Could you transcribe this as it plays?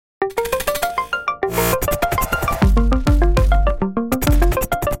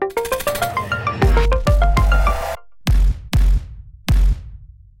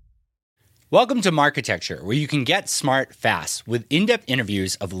Welcome to Marketecture, where you can get smart fast with in-depth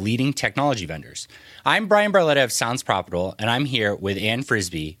interviews of leading technology vendors. I'm Brian Barletta of Sounds Profitable, and I'm here with Ann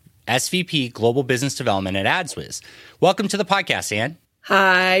Frisbee, SVP Global Business Development at AdsWizz. Welcome to the podcast, Ann.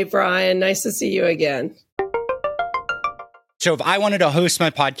 Hi, Brian. Nice to see you again. So if I wanted to host my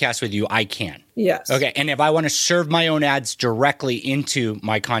podcast with you, I can. Yes. Okay. And if I want to serve my own ads directly into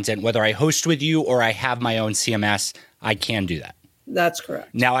my content, whether I host with you or I have my own CMS, I can do that. That's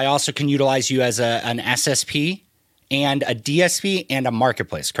correct. Now, I also can utilize you as an SSP and a DSP and a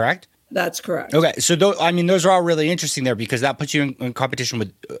marketplace, correct? That's correct. Okay. So, those are all really interesting there because that puts you in competition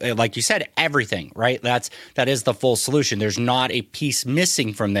with, like you said, everything, right? That is the full solution. There's not a piece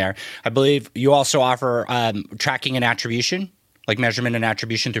missing from there. I believe you also offer tracking and attribution, like measurement and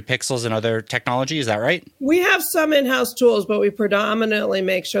attribution through pixels and other technology. Is that right? We have some in-house tools, but we predominantly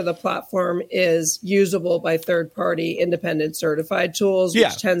make sure the platform is usable by third-party independent certified tools,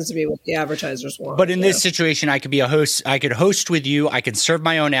 which tends to be what the advertisers want. But in this situation, I could be a host. I could host with you. I can serve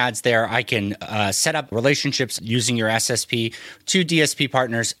my own ads there. I can set up relationships using your SSP to DSP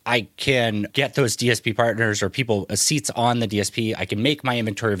partners. I can get those DSP partners or people seats on the DSP. I can make my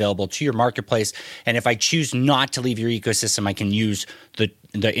inventory available to your marketplace. And if I choose not to leave your ecosystem, I can use the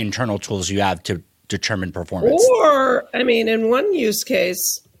internal tools you have to determine performance. Or, in one use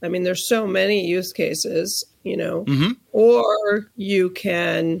case, there's so many use cases, or you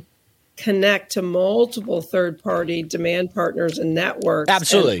can connect to multiple third-party demand partners and networks.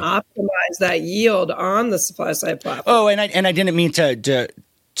 Absolutely. And optimize that yield on the supply-side platform. Oh, and I didn't mean to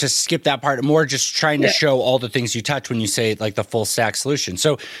skip that part, more just trying to show all the things you touch when you say like the full stack solution.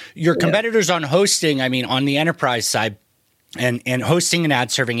 So your competitors on hosting, on the enterprise side, and hosting and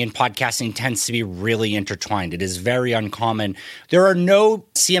ad serving in podcasting tends to be really intertwined. It is very uncommon. There are no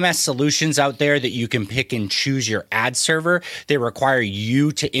CMS solutions out there that you can pick and choose your ad server. They require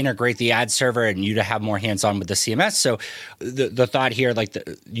you to integrate the ad server and you to have more hands-on with the CMS. So the thought here,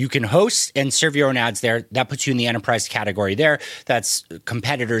 you can host and serve your own ads there. That puts you in the enterprise category there. That's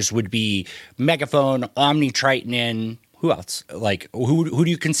competitors would be Megaphone, Omni, Triton, who else? Who do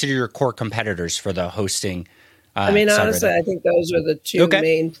you consider your core competitors for the hosting? Honestly, I think those are the two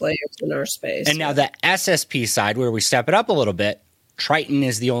main players in our space. And now the SSP side, where we step it up a little bit, Triton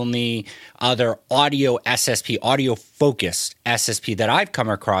is the only other audio SSP, audio-focused SSP that I've come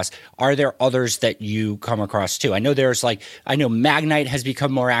across. Are there others that you come across too? I know Magnite has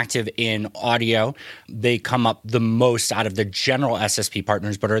become more active in audio. They come up the most out of the general SSP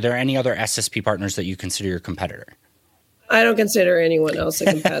partners, but are there any other SSP partners that you consider your competitor? I don't consider anyone else a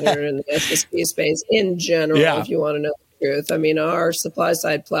competitor in the SSP space in general, if you want to know the truth. Our supply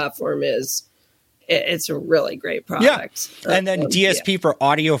side platform it's a really great product. Yeah. And then DSP for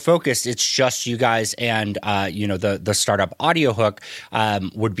audio focused, it's just you guys and, the startup Audio Hook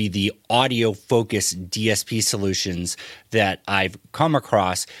would be the audio focused DSP solutions that I've come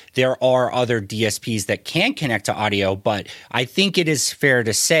across. There are other DSPs that can connect to audio, but I think it is fair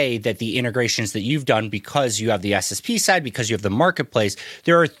to say that the integrations that you've done, because you have the SSP side, because you have the marketplace,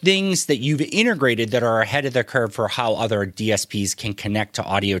 there are things that you've integrated that are ahead of the curve for how other DSPs can connect to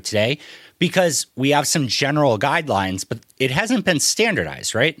audio today. Because we have some general guidelines, but it hasn't been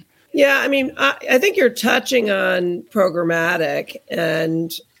standardized, right? Yeah, I think you're touching on programmatic.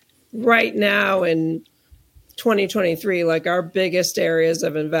 And right now in 2023, our biggest areas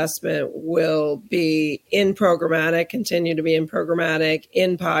of investment will be in programmatic, continue to be in programmatic,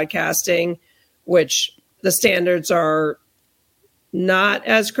 in podcasting, which the standards are not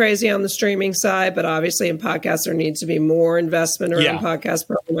as crazy on the streaming side, but obviously in podcasts there needs to be more investment around podcast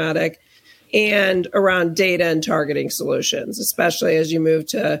programmatic. And around data and targeting solutions, especially as you move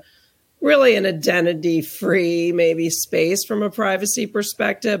to really an identity-free maybe space from a privacy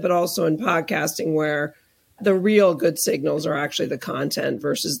perspective, but also in podcasting where the real good signals are actually the content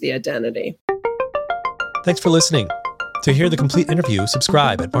versus the identity. Thanks for listening. To hear the complete interview,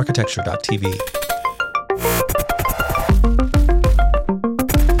 subscribe at marketecture.tv.